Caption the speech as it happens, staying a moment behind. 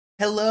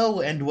Hello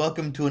and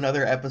welcome to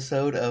another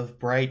episode of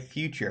Bright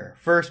Future.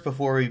 First,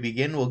 before we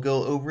begin, we'll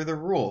go over the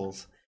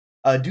rules.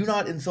 Do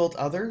not insult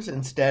others,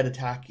 instead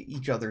attack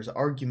each other's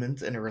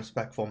arguments in a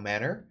respectful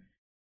manner.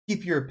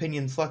 Keep your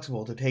opinions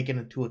flexible to take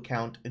into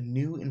account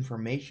new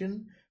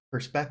information,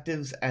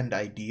 perspectives, and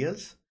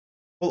ideas.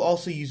 We'll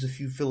also use a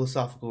few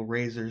philosophical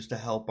razors to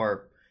help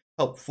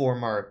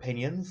form our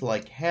opinions,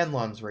 like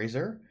Hanlon's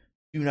razor.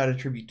 Do not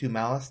attribute to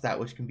malice that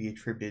which can be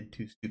attributed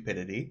to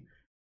stupidity.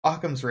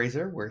 Occam's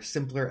razor, where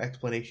simpler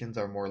explanations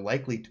are more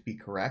likely to be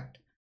correct.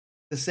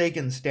 The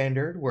Sagan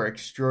standard, where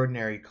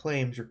extraordinary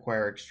claims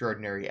require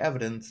extraordinary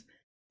evidence.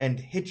 And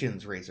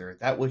Hitchens' razor,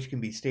 that which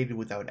can be stated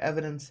without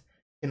evidence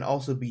can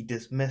also be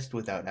dismissed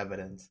without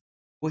evidence,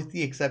 with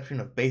the exception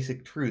of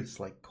basic truths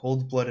like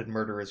cold-blooded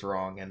murder is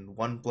wrong and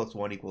 1 plus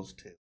 1 equals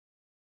 2.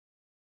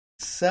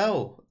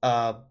 So,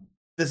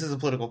 this is a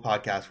political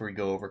podcast where we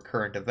go over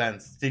current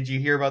events. Did you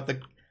hear about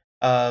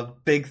the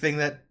big thing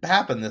that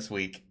happened this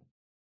week?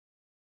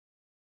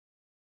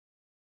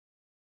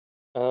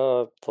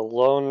 The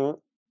loan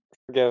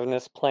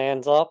forgiveness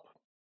plan's up?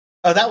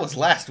 Oh, that was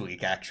last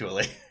week,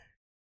 actually.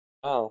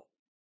 Oh.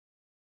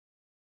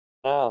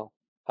 No,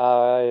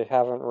 I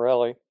haven't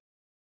really.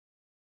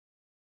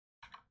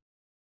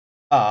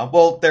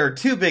 Well, there are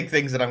two big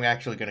things that I'm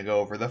actually going to go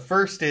over. The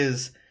first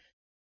is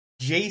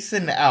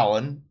Jason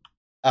Allen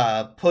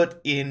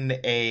put in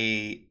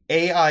a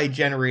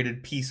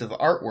AI-generated piece of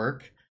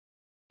artwork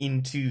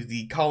into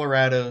the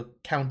Colorado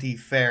County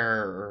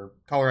Fair, or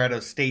Colorado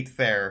State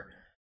Fair,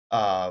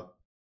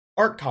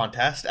 art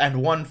contest,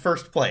 and won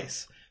first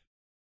place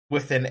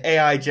with an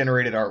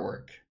AI-generated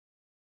artwork.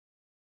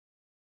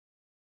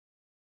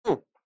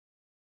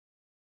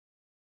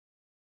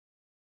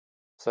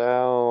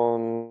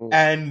 Sounds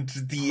And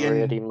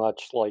pretty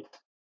much like...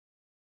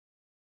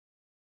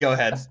 Go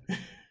ahead.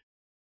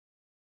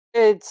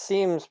 It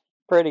seems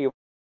pretty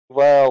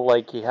well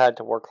like he had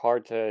to work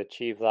hard to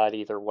achieve that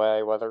either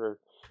way, whether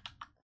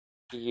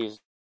he used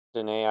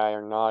an AI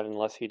or not,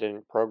 unless he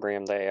didn't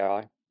program the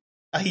AI.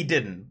 He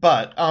didn't,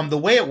 but the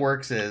way it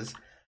works is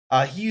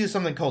he used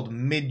something called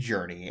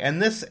Midjourney,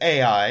 and this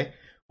AI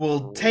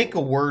will take a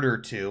word or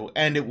two,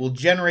 and it will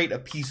generate a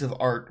piece of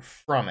art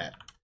from it.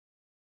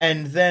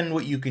 And then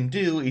what you can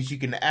do is you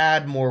can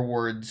add more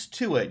words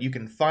to it. You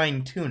can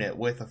fine-tune it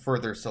with a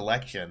further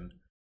selection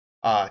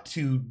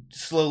to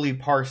slowly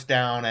parse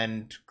down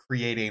and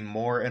create a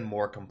more and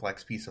more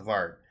complex piece of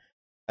art.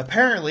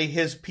 Apparently,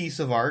 his piece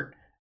of art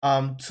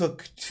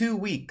took 2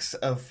 weeks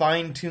of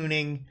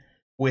fine-tuning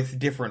with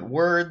different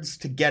words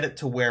to get it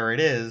to where it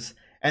is,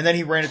 and then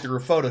he ran it through a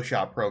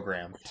Photoshop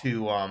program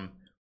to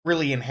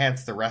really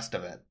enhance the rest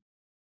of it.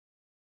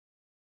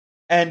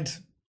 And,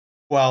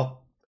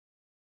 well,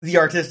 the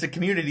artistic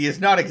community is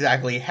not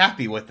exactly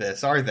happy with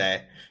this, are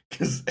they?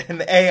 Because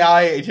an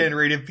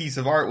AI-generated piece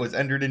of art was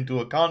entered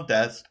into a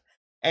contest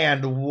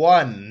and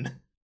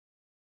won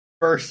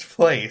first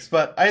place.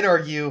 But I'd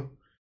argue,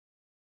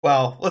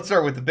 well, let's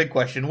start with the big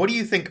question. What do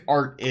you think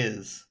art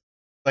is?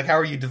 Like, how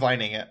are you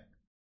defining it?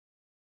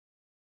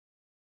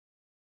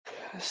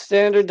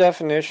 Standard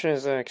definition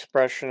is an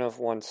expression of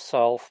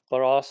oneself,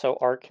 but also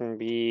art can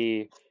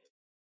be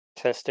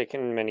artistic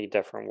in many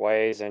different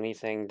ways,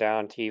 anything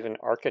down to even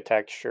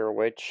architecture,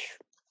 which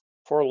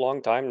for a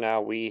long time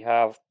now we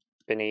have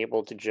been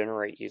able to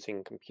generate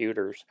using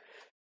computers.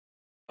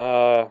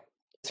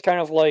 It's kind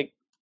of like,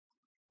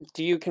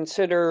 do you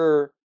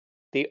consider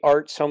the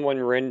art someone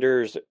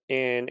renders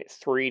in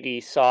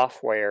 3D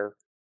software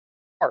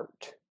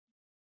art?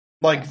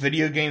 Like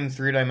video game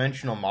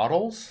three-dimensional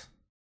models?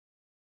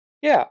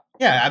 Yeah.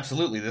 Yeah,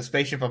 absolutely. The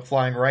spaceship I'm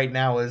flying right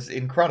now is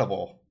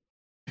incredible.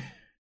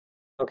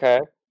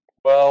 Okay.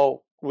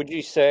 Well, would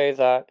you say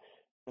that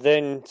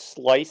then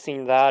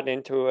slicing that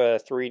into a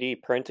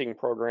 3D printing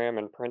program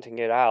and printing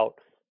it out,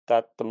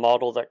 that the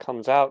model that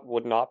comes out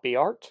would not be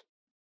art?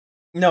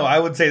 No, I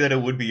would say that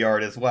it would be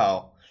art as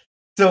well.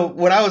 So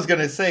what I was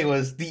going to say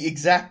was the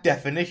exact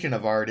definition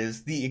of art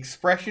is the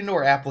expression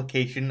or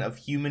application of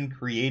human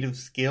creative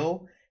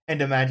skill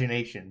and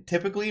imagination,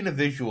 typically in a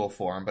visual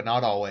form, but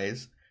not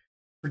always,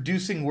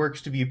 producing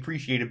works to be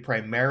appreciated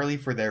primarily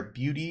for their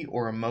beauty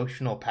or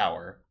emotional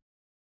power.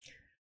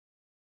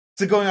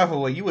 So going off of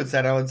what you had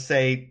said, I would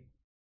say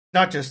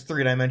not just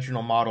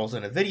three-dimensional models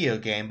in a video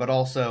game, but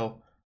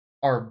also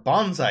are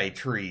bonsai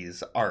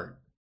trees art?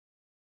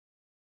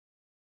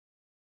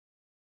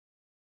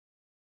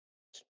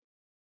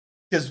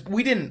 Because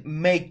we didn't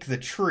make the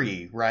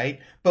tree, right?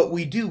 But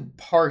we do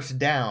parse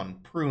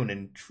down, prune,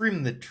 and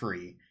trim the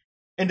tree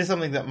into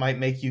something that might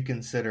make you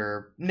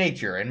consider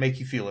nature and make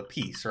you feel at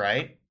peace,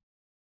 right?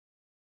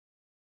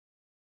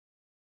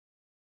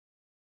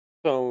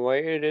 So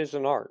it is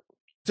an art.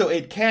 So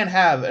it can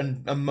have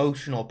an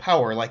emotional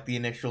power, like the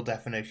initial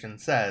definition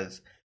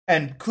says,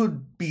 and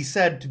could be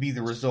said to be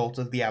the result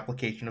of the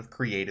application of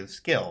creative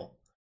skill.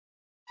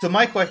 So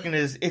my question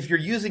is, if you're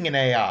using an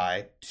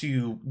AI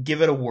to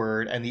give it a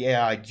word and the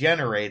AI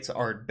generates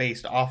art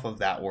based off of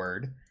that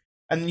word,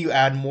 and then you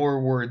add more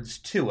words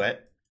to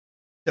it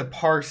to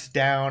parse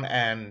down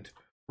and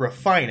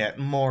refine it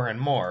more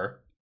and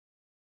more.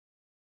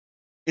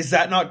 Is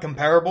that not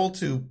comparable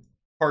to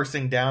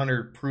parsing down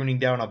or pruning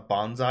down a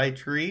bonsai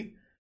tree?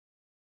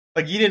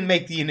 Like, you didn't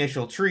make the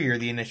initial tree or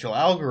the initial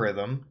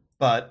algorithm,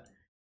 but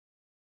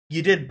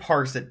you did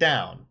parse it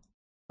down.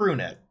 Prune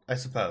it, I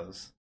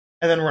suppose.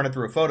 And then run it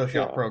through a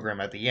Photoshop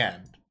program at the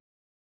end.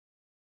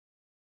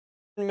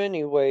 In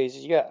many ways,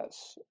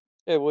 yes.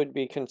 It would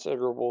be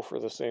considerable for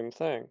the same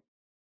thing.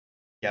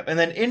 Yep, and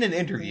then in an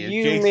interview,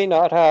 You may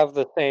not have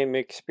the same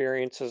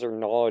experiences or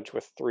knowledge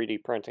with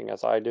 3D printing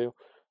as I do,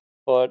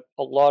 but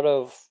a lot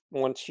of,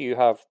 once you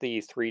have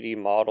the 3D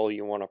model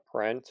you want to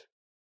print,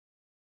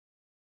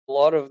 a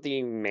lot of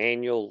the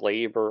manual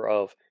labor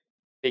of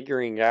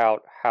figuring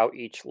out how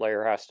each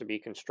layer has to be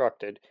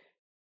constructed,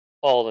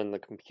 all in the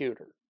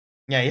computer.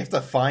 Yeah, you have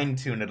to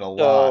fine-tune it a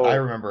lot. I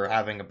remember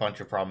having a bunch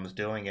of problems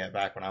doing it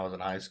back when I was in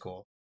high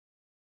school.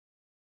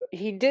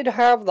 He did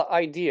have the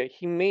idea.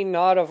 He may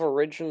not have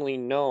originally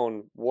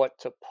known what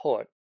to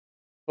put,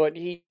 but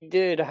he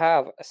did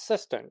have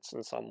assistance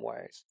in some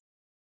ways.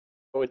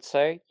 I would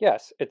say,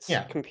 yes, it's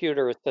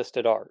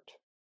computer-assisted art.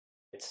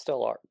 It's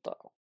still art,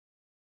 though.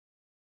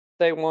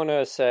 They want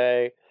to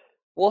say,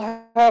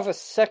 we'll have a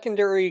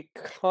secondary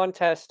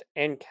contest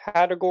and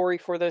category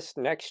for this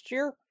next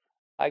year.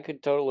 I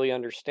could totally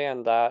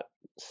understand that,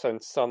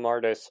 since some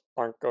artists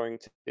aren't going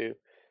to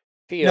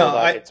feel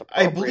that it's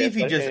appropriate. I believe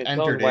he just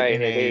entered it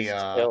in it is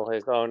still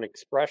his own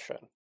expression.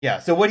 Yeah,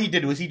 so what he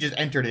did was he just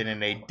entered it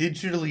in a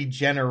digitally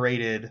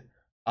generated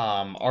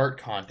art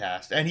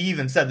contest, and he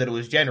even said that it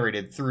was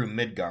generated through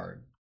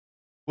Midgard,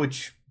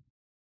 which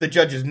the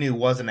judges knew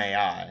wasn't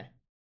AI.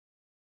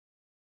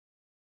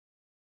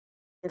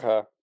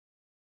 Okay.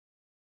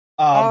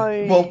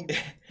 Well,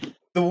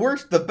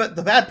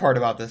 the bad part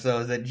about this, though,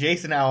 is that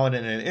Jason Allen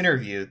in an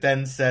interview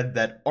then said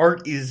that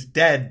art is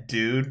dead,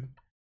 dude.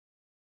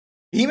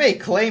 He may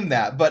claim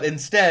that, but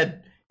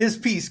instead, his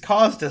piece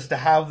caused us to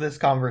have this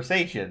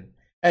conversation.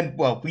 And,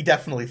 well, we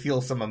definitely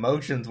feel some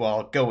emotions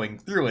while going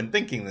through and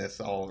thinking this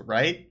all,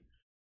 right?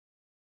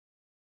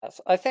 Yes,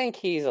 I think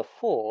he's a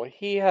fool.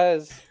 He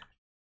has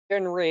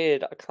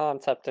generated a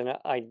concept and an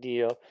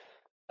idea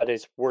that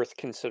is worth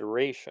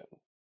consideration.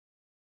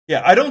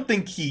 Yeah, I don't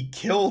think he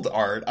killed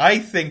art. I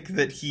think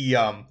that he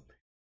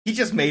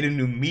just made a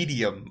new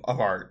medium of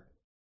art.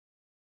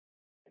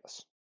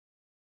 Yes.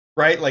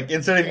 Right? Like,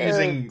 instead of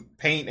using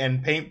paint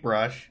and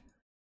paintbrush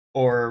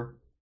or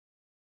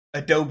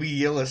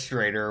Adobe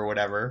Illustrator or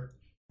whatever,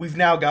 we've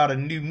now got a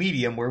new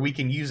medium where we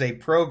can use a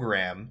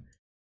program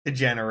to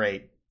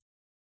generate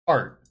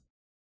art.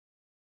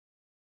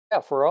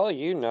 Yeah, for all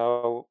you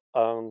know,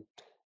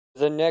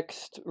 the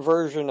next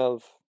version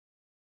of,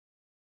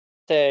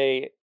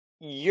 say,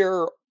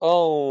 your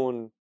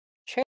own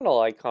channel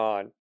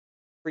icon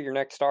for your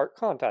next art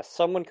contest,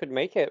 someone could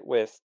make it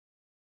with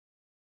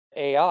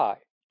AI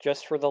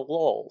just for the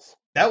lulz.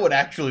 That would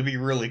actually be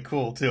really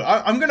cool too.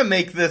 I'm gonna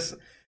make this.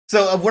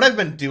 So what I've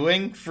been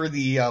doing for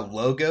the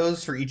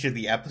logos for each of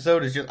the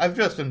episodes is I've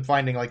just been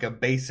finding like a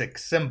basic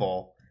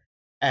symbol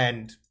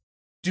and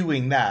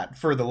doing that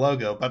for the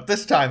logo. But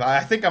this time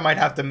I think I might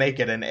have to make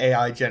it an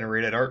AI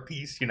generated art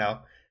piece.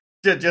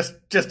 Just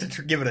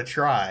to give it a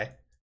try.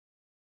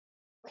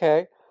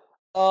 Okay.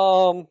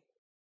 I'd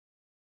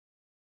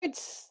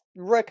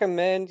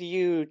recommend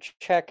you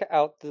check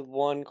out the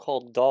one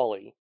called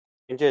Dolly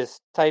and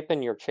just type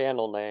in your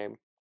channel name.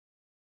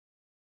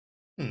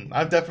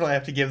 I'll definitely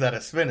have to give that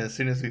a spin as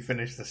soon as we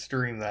finish the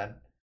stream then.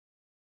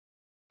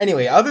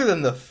 Anyway, other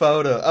than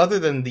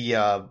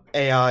the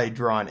AI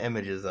drawn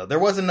images though, there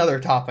was another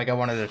topic I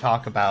wanted to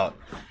talk about.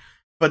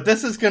 But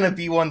this is going to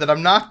be one that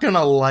I'm not going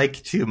to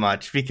like too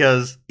much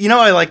because,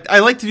 I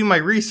like to do my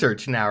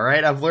research now,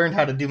 right? I've learned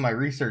how to do my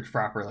research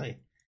properly.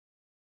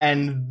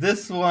 And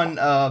this one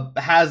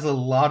has a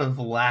lot of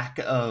lack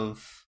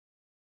of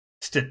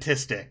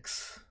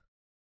statistics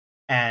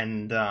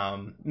and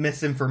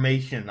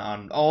misinformation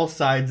on all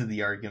sides of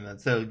the argument.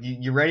 So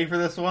you ready for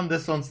this one?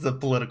 This one's the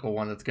political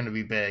one that's going to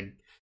be big.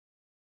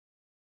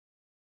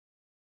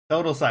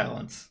 Total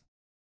silence.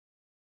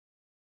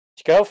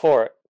 Go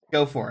for it.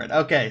 Go for it.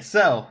 Okay,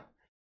 so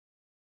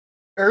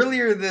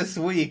earlier this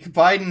week,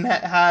 Biden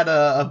had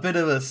a bit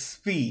of a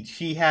speech.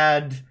 He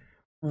had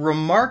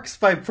remarks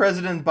by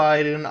President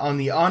Biden on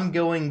the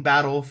ongoing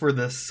battle for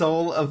the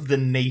soul of the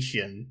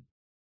nation.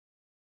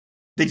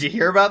 Did you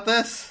hear about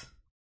this?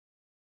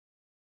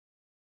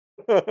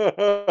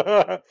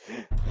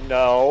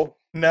 No.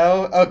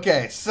 No?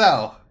 Okay,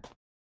 so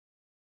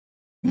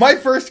my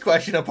first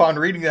question upon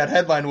reading that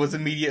headline was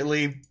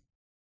immediately,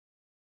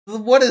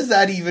 what does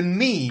that even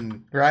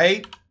mean,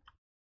 right?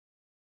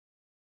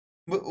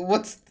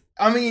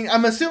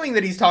 I'm assuming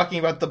that he's talking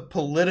about the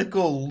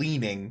political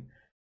leaning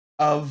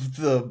of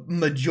the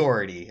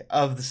majority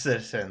of the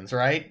citizens,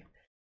 right?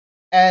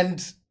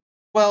 And,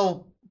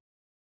 well,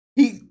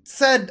 he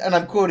said, and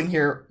I'm quoting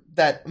here,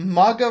 that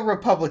MAGA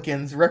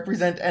Republicans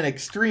represent an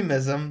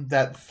extremism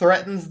that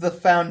threatens the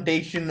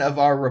foundation of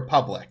our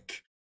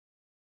republic.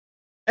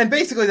 And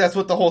basically that's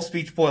what the whole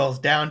speech boils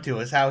down to,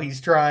 is how he's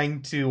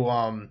trying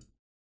to,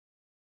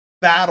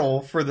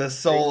 battle for the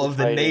soul of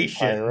the Fighting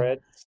nation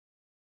pirates.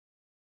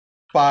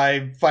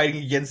 by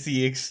fighting against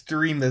the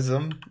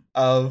extremism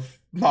of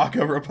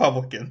MAGA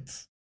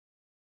Republicans.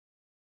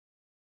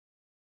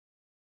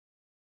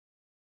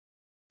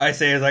 I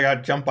say as I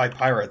got jumped by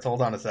pirates.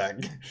 Hold on a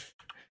sec.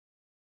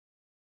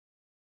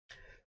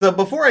 So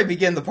before I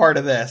begin the part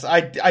of this,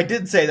 I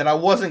did say that I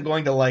wasn't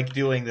going to like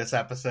doing this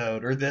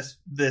episode or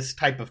this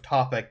type of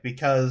topic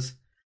because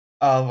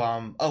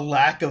of a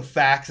lack of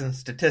facts and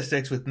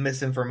statistics with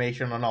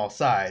misinformation on all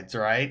sides,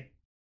 right?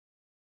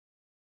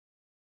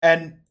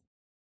 And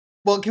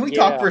well, can we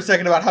talk for a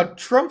second about how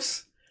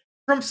Trump's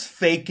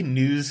fake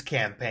news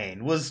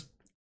campaign was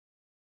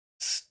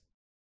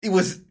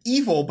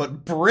evil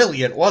but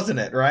brilliant, wasn't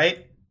it,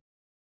 right?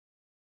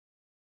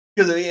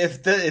 Because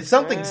if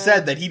something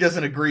said that he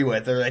doesn't agree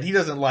with or that he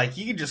doesn't like,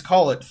 you can just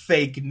call it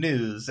fake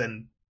news,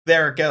 and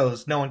there it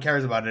goes. No one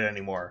cares about it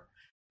anymore,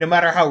 no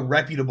matter how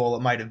reputable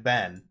it might have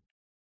been.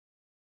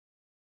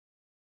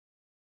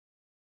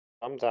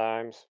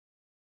 Sometimes.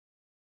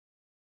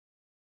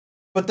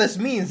 But this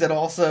means that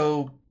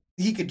also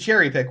he could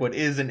cherry pick what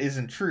is and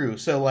isn't true.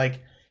 So,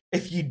 like,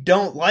 if you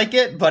don't like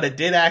it, but it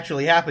did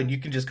actually happen, you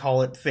can just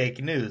call it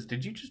fake news.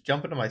 Did you just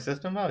jump into my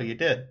system? Oh, you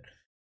did.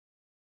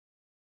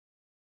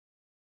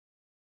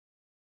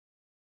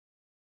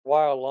 A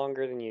while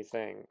longer than you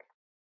think.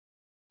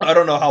 I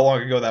don't know how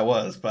long ago that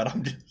was, but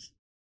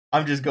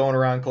I'm just going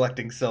around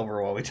collecting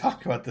silver while we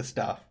talk about this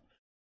stuff.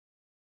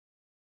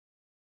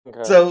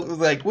 Okay. So,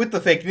 like, with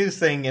the fake news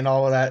thing and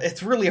all of that,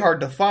 it's really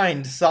hard to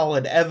find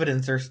solid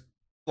evidence or,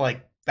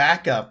 like,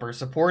 backup or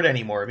support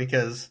anymore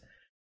because,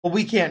 well,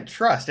 we can't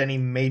trust any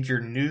major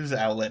news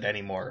outlet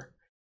anymore.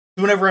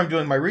 So whenever I'm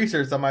doing my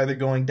research, I'm either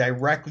going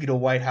directly to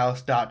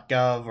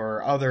whitehouse.gov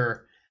or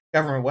other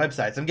government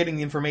websites. I'm getting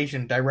the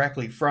information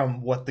directly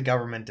from what the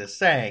government is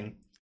saying,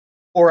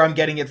 or I'm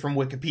getting it from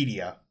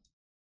Wikipedia.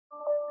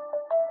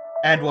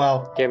 And,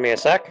 well... Give me a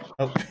sec.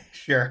 Oh,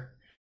 sure.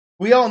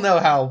 We all know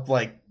how,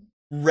 like,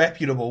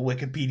 reputable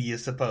Wikipedia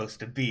is supposed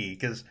to be,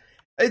 because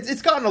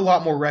it's gotten a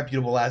lot more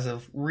reputable as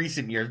of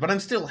recent years, but I'm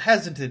still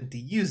hesitant to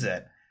use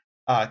it,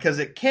 because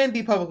it can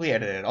be publicly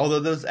edited,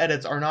 although those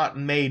edits are not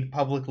made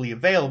publicly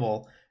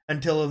available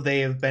until they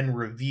have been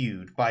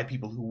reviewed by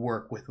people who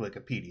work with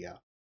Wikipedia.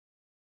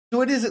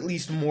 So it is at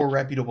least more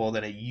reputable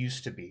than it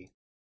used to be.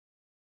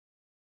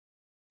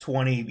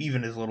 20,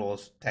 even as little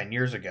as 10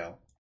 years ago.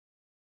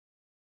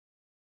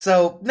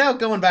 So, now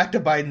going back to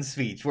Biden's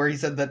speech, where he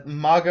said that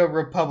MAGA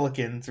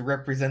Republicans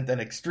represent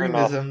an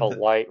extremism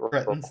that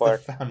threatens the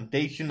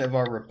foundation of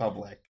our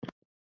republic.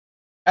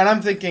 And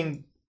I'm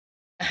thinking,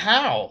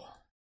 how?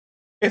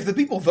 If the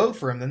people vote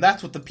for him, then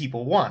that's what the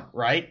people want,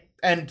 right?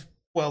 And,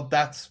 well,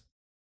 that's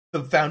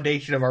the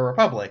foundation of our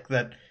republic,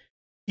 that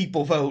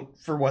people vote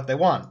for what they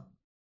want.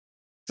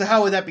 So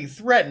how would that be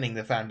threatening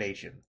the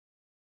foundation?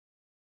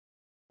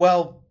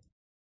 Well,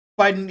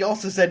 Biden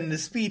also said in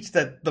his speech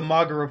that the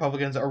MAGA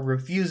Republicans are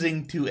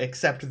refusing to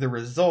accept the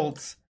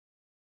results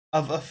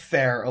of a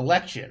fair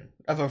election,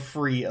 of a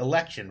free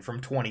election from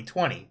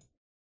 2020.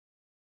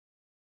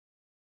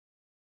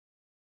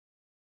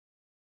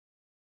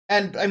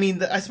 And, I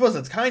mean, I suppose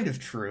that's kind of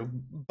true.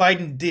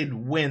 Biden did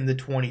win the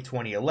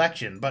 2020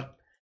 election, but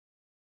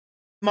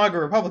MAGA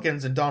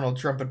Republicans and Donald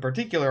Trump in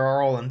particular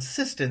are all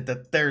insistent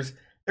that there's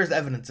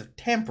evidence of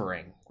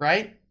tampering,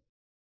 right?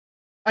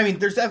 I mean,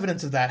 there's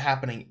evidence of that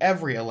happening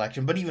every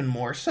election, but even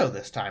more so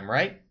this time,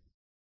 right?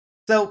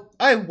 So,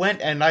 I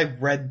went and I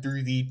read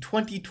through the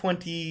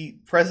 2020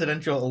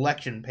 presidential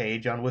election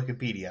page on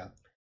Wikipedia.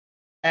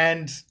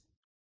 And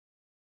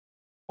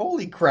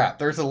holy crap,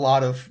 there's a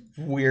lot of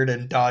weird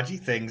and dodgy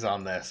things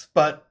on this.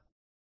 But,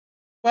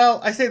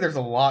 well, I say there's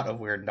a lot of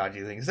weird and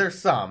dodgy things. There's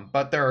some,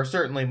 but there are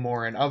certainly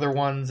more in other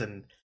ones,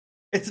 and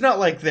it's not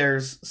like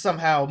there's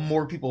somehow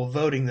more people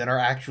voting than are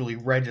actually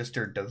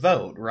registered to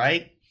vote,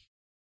 right?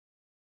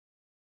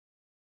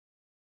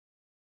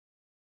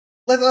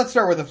 Let's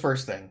start with the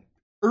first thing.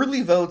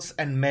 Early votes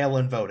and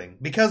mail-in voting.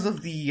 Because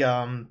of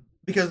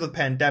the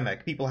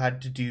pandemic, people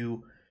had to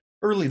do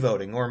early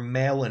voting or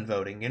mail-in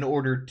voting in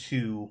order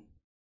to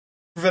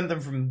prevent them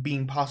from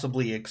being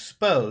possibly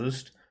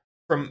exposed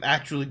from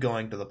actually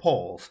going to the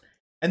polls.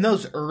 And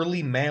those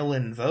early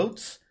mail-in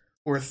votes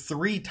were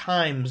 3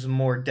 times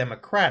more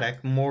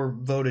Democratic, more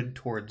voted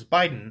towards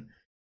Biden,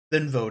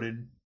 than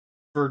voted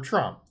for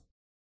Trump.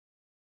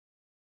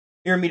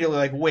 You're immediately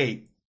like,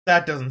 wait,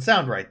 that doesn't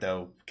sound right,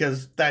 though,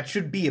 because that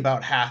should be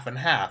about half and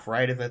half,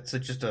 right, if it's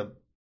just a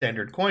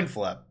standard coin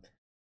flip.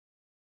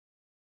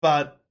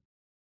 But,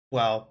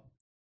 well,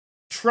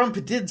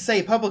 Trump did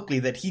say publicly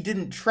that he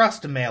didn't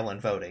trust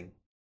mail-in voting,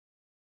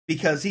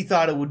 because he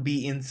thought it would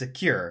be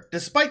insecure,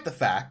 despite the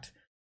fact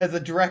that the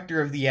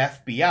director of the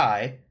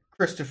FBI,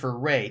 Christopher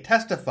Wray,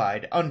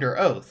 testified under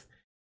oath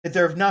that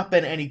there have not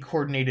been any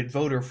coordinated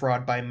voter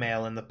fraud by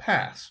mail in the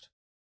past.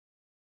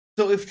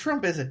 So if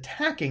Trump is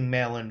attacking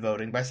mail-in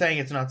voting by saying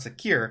it's not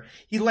secure,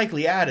 he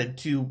likely added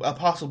to a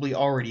possibly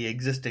already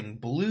existing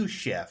blue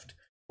shift,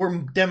 where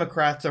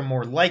Democrats are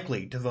more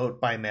likely to vote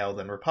by mail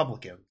than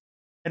Republicans.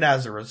 And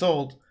as a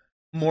result,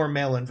 more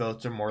mail-in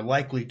votes are more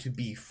likely to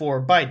be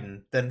for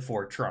Biden than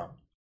for Trump.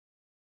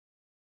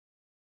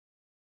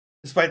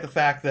 Despite the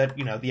fact that,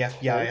 the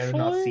FBI has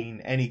not Potentially?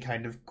 seen any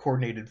kind of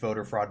coordinated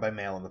voter fraud by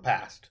mail in the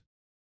past.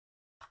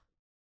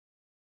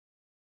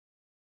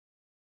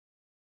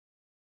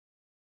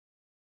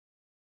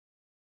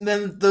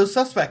 Then those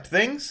suspect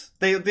things,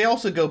 they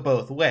also go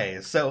both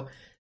ways. So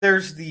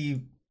there's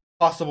the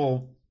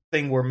possible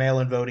thing where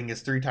mail-in voting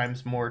is 3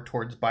 times more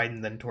towards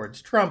Biden than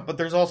towards Trump, but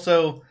there's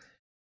also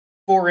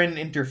foreign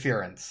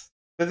interference.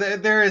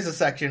 But there is a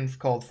section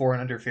called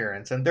foreign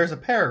interference, and there's a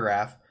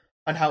paragraph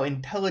on how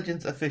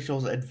intelligence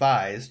officials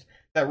advised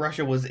that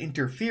Russia was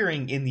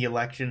interfering in the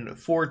election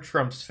for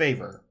Trump's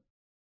favor.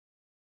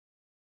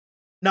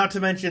 Not to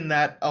mention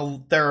that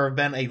there have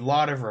been a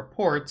lot of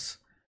reports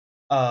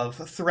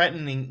of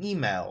threatening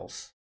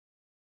emails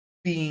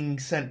being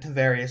sent to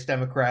various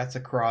Democrats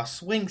across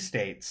swing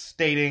states,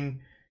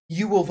 stating,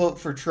 "You will vote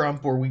for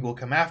Trump or we will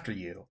come after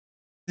you."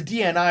 The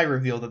DNI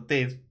revealed that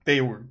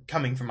they were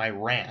coming from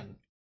Iran.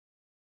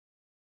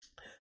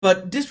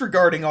 But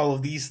disregarding all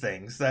of these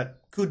things that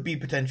could be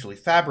potentially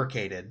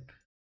fabricated,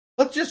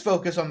 let's just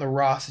focus on the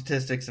raw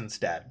statistics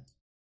instead.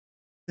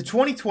 The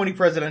 2020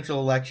 presidential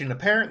election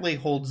apparently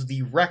holds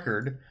the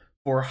record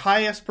for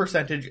highest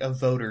percentage of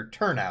voter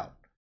turnout,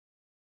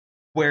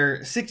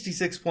 where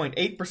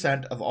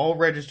 66.8% of all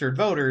registered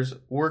voters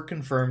were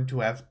confirmed to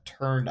have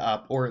turned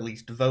up or at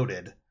least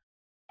voted,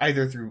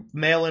 either through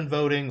mail-in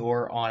voting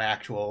or on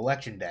actual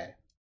election day.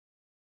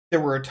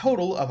 There were a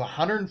total of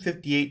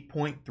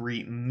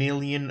 158.3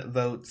 million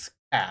votes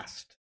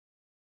cast.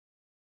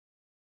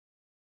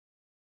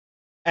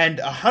 And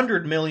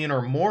 100 million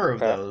or more of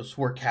those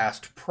were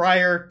cast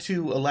prior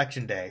to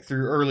election day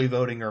through early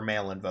voting or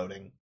mail-in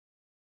voting.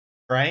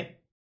 Right?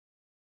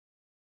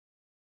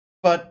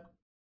 But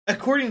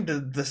according to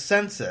the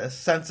census,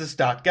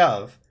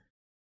 census.gov,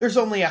 there's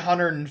only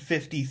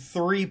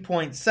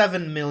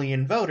 153.7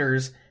 million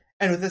voters,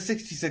 and with a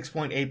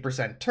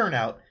 66.8%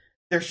 turnout,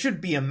 there should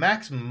be a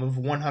maximum of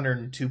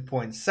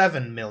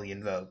 102.7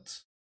 million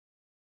votes.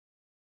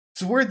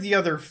 So where'd the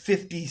other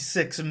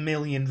 56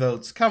 million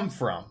votes come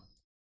from?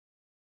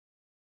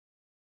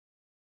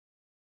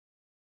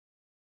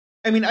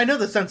 I mean, I know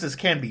the census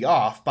can be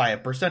off by a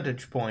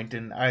percentage point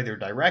in either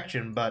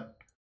direction, but...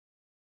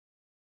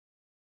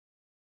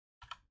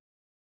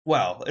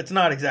 well, it's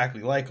not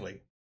exactly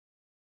likely.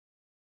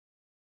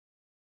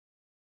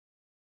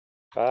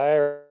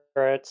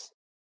 Pirates.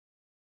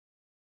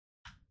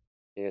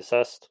 You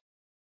assessed?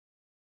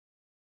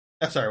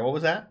 Sorry, what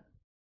was that?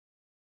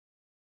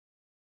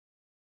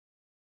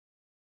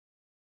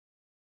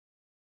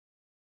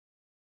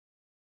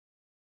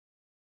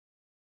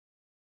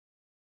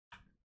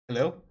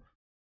 Hello?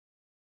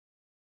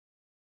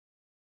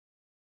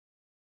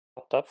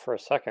 Popped up for a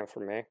second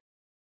for me.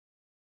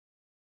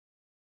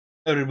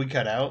 Oh, did we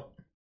cut out?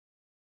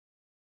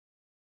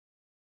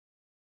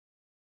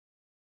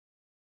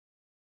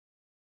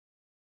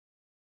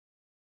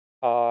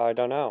 I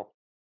don't know.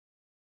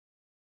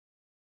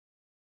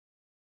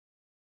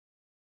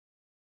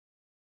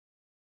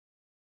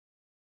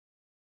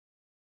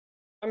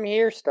 I'm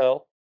here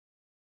still.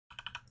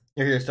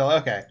 You're here still?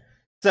 Okay.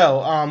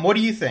 So, what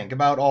do you think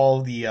about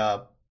all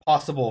the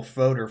possible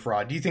voter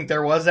fraud? Do you think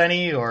there was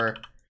any, or...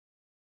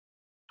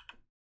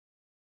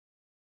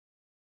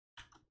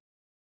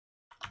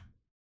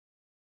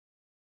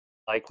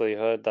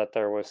 likelihood that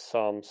there was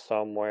some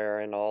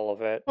somewhere in all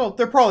of it? well,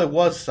 there probably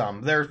was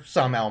some. There's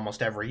some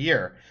almost every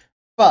year.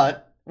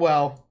 But,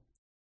 well...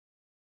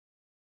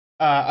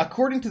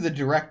 according to the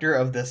director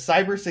of the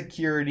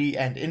Cybersecurity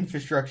and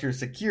Infrastructure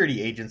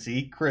Security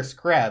Agency, Chris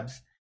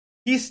Krebs,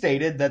 he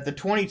stated that the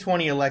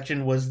 2020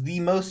 election was the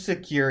most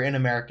secure in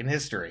American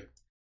history.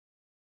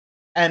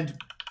 And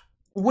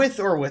with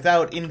or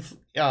without any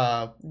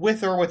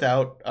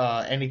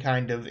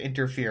kind of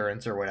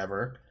interference or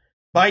whatever,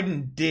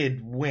 Biden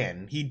did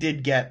win. He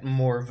did get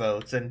more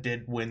votes and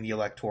did win the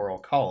Electoral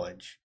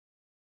College,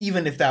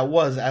 even if that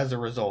was as a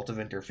result of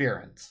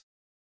interference.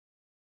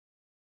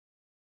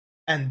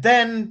 And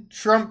then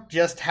Trump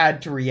just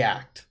had to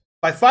react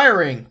by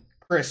firing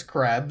Chris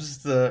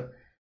Krebs, the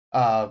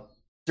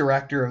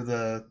director of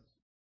the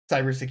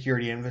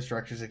Cybersecurity and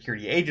Infrastructure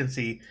Security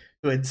Agency,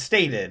 who had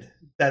stated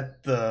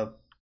that the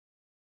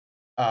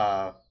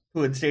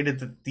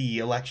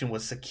election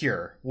was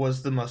secure,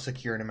 was the most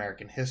secure in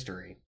American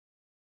history.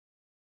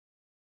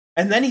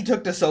 And then he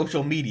took to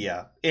social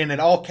media in an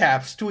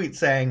all-caps tweet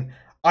saying,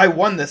 "I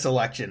won this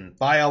election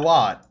by a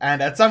lot,"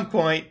 and at some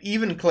point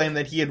even claimed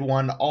that he had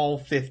won all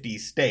 50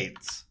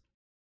 states.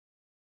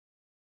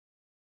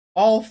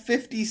 All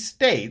 50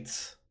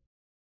 states?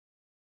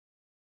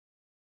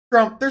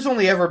 Trump, there's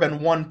only ever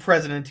been one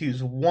president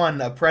who's won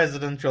a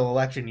presidential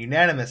election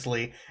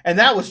unanimously, and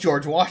that was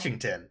George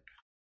Washington.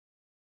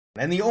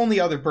 And the only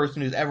other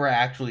person who's ever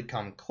actually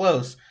come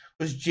close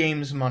was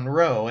James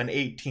Monroe in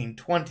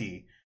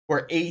 1820,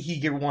 where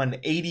he won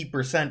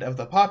 80% of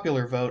the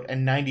popular vote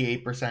and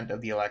 98%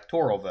 of the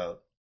electoral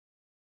vote.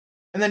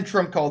 And then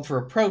Trump called for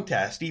a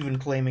protest, even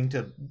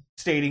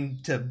stating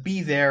to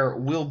be there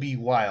will be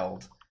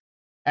wild.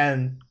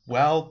 And,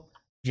 well,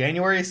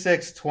 January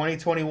 6th,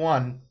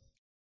 2021,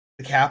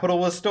 the Capitol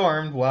was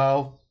stormed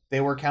while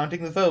they were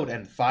counting the vote,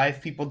 and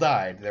 5 people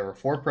died. There were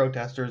 4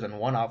 protesters and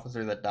 1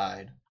 officer that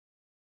died.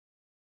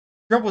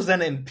 Trump was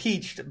then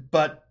impeached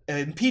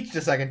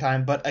a second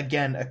time, but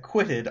again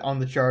acquitted on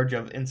the charge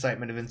of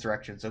incitement of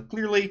insurrection. So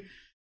clearly,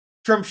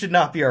 Trump should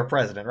not be our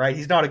president, right?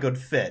 He's not a good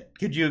fit.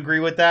 Could you agree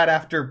with that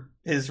after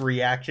his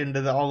reaction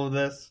to all of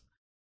this?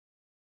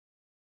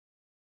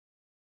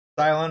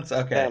 Silence?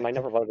 Okay. I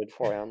never voted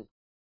for him.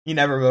 You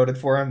never voted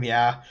for him?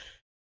 Yeah.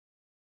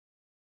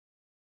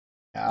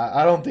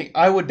 I don't think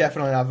I would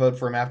definitely not vote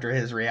for him after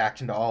his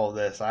reaction to all of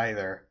this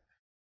either.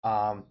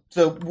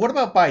 So what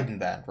about Biden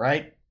then,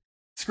 right?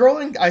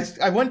 Scrolling,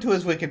 I went to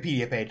his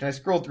Wikipedia page and I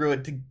scrolled through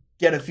it to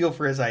get a feel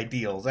for his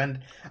ideals, and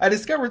I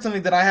discovered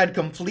something that I had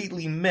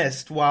completely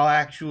missed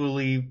before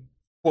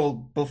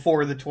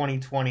the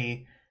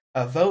 2020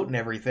 vote and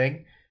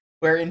everything,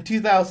 where in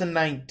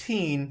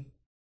 2019,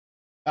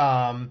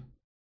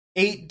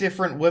 8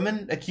 different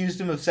women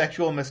accused him of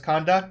sexual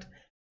misconduct,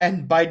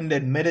 and Biden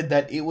admitted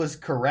that it was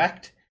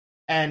correct,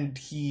 and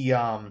he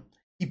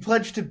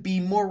pledged to be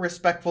more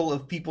respectful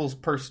of people's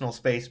personal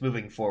space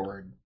moving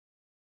forward.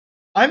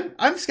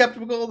 I'm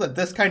skeptical that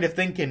this kind of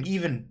thing can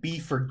even be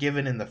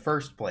forgiven in the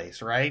first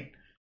place, right?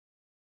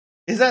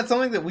 Is that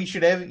something that we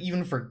should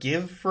even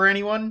forgive for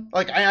anyone?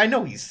 Like, I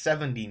know he's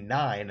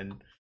 79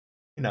 and,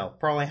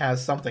 probably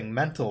has something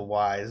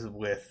mental-wise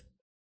with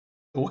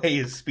the way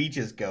his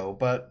speeches go,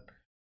 but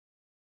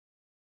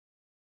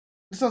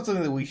it's not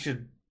something that we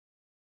should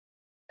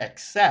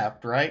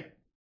accept, right?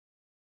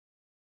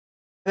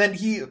 And then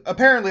he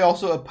apparently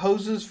also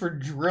opposes for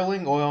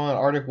drilling oil in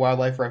Arctic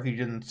wildlife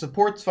refuge and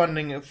supports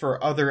funding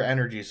for other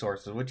energy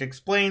sources, which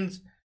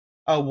explains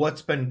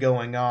what's been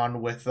going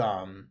on with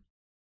the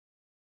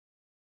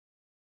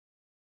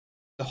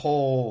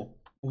whole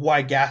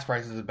why gas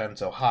prices have been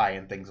so high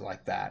and things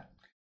like that.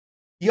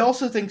 He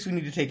also thinks we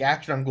need to take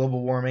action on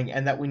global warming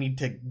and that we need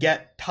to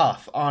get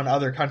tough on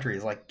other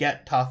countries, like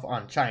get tough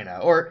on China.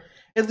 Or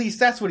at least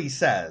that's what he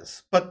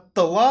says. But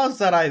the laws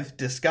that I've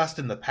discussed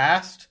in the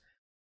past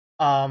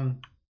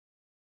don't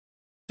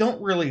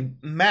really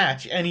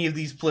match any of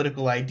these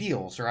political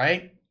ideals,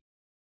 right?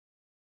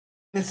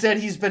 Instead,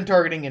 he's been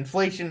targeting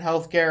inflation,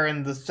 healthcare,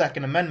 and the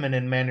Second Amendment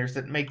in manners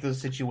that make those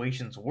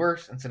situations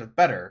worse instead of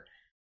better.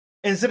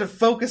 Instead of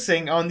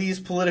focusing on these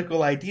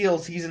political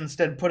ideals, he's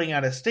instead putting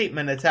out a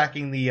statement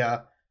attacking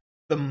the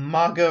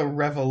MAGA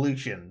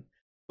revolution,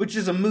 which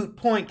is a moot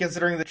point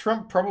considering that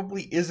Trump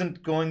probably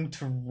isn't going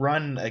to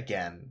run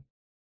again.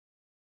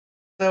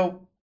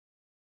 So,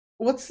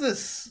 what's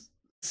this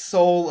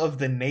soul of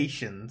the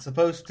nation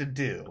supposed to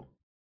do?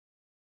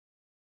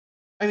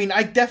 I mean,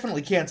 I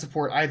definitely can't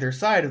support either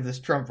side of this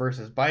Trump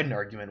versus Biden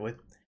argument with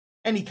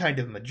any kind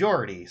of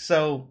majority,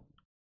 so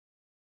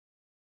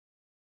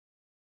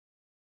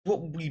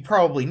what we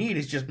probably need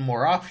is just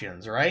more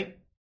options, right?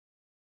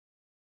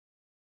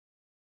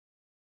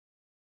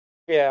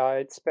 Yeah,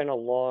 it's been a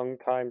long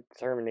time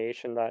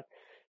determination that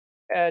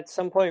at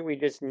some point we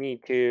just need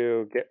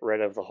to get rid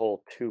of the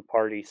whole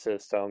 2-party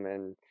system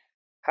and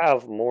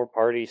have more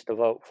parties to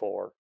vote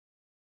for.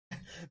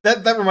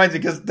 That reminds me,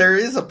 because there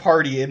is a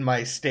party in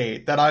my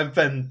state that I've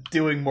been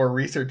doing more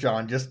research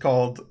on, just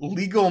called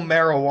Legal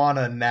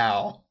Marijuana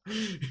Now.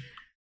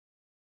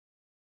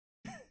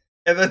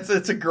 And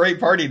it's a great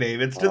party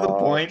name. It's to the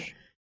point.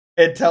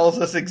 It tells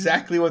us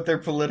exactly what their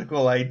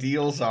political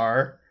ideals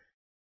are.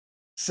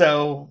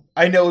 So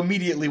I know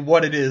immediately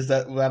what it is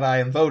that I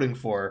am voting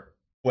for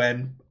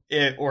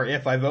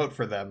if I vote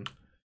for them.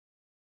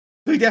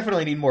 We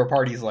definitely need more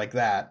parties like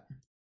that.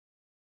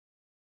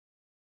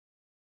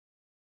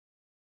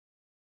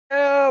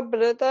 Yeah,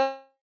 but at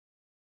that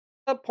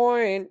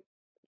point,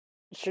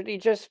 should he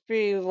just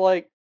be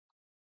like,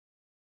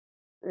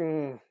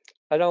 I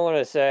don't want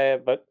to say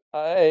it, but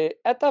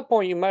at that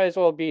point you might as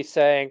well be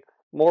saying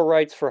more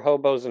rights for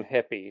hobos and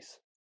hippies.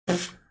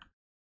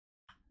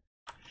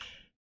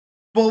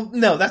 Well,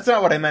 no, that's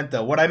not what I meant,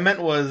 though. What I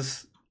meant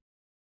was,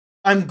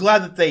 I'm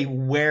glad that they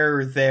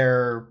wear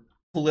their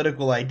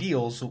political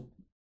ideals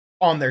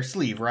on their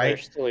sleeve, right?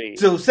 Their sleeve.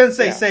 So since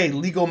they say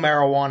legal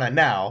marijuana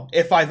now,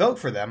 if I vote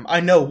for them, I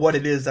know what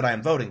it is that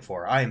I'm voting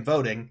for. I am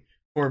voting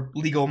for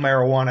legal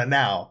marijuana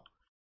now.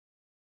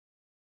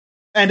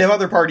 And if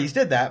other parties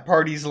did that,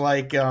 parties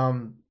like,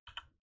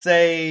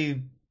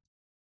 say,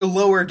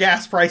 lower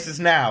gas prices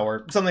now,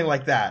 or something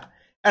like that,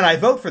 and I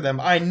vote for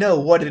them, I know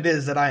what it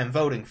is that I am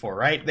voting for,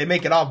 right? They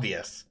make it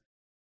obvious.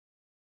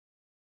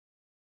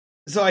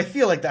 So I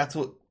feel like that's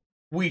what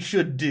we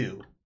should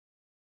do.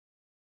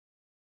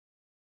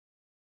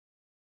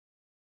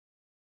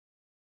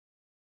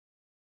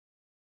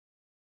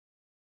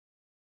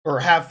 Or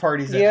have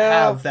parties that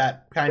have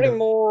that kind of...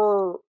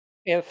 more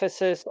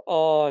emphasis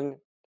on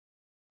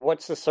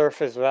what's the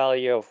surface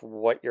value of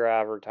what you're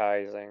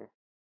advertising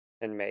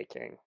and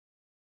making.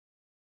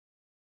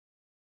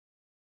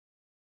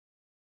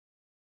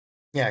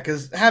 Yeah,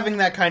 because having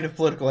that kind of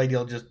political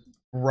ideal just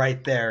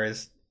right there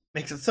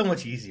makes it so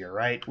much easier,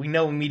 right? We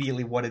know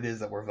immediately what it is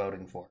that we're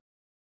voting for.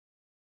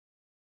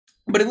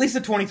 But at least the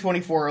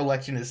 2024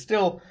 election is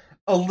still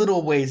a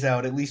little ways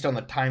out, at least on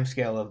the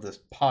timescale of this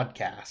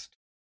podcast.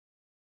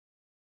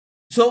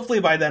 So hopefully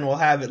by then we'll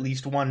have at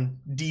least one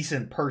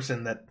decent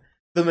person that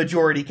the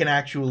majority can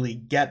actually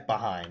get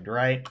behind,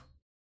 right?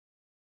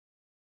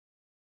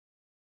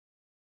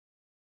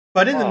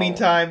 But in the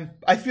meantime,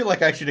 I feel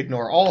like I should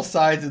ignore all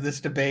sides of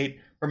this debate,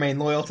 remain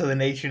loyal to the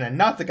nation and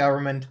not the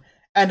government,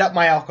 and up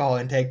my alcohol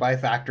intake by a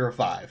factor of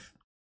 5.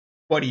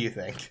 What do you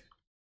think?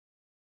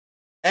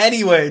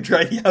 Anyway,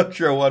 try the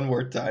outro one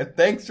more time.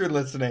 Thanks for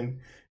listening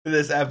to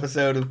this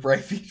episode of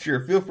Bright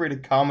Future. Feel free to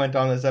comment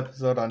on this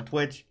episode on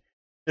Twitch,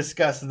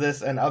 discuss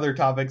this and other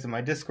topics in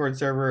my Discord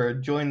server, or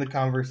join the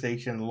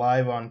conversation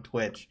live on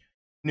Twitch.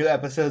 New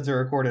episodes are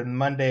recorded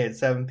Monday at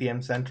 7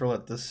 p.m. Central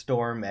at the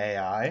Storm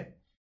AI.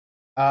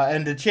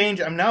 And to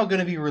change, I'm now going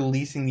to be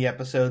releasing the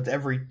episodes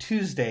every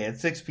Tuesday at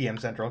 6 p.m.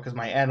 Central, because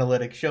my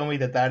analytics show me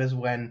that is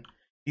when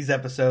these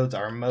episodes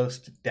are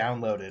most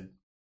downloaded.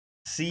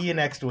 See you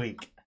next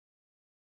week.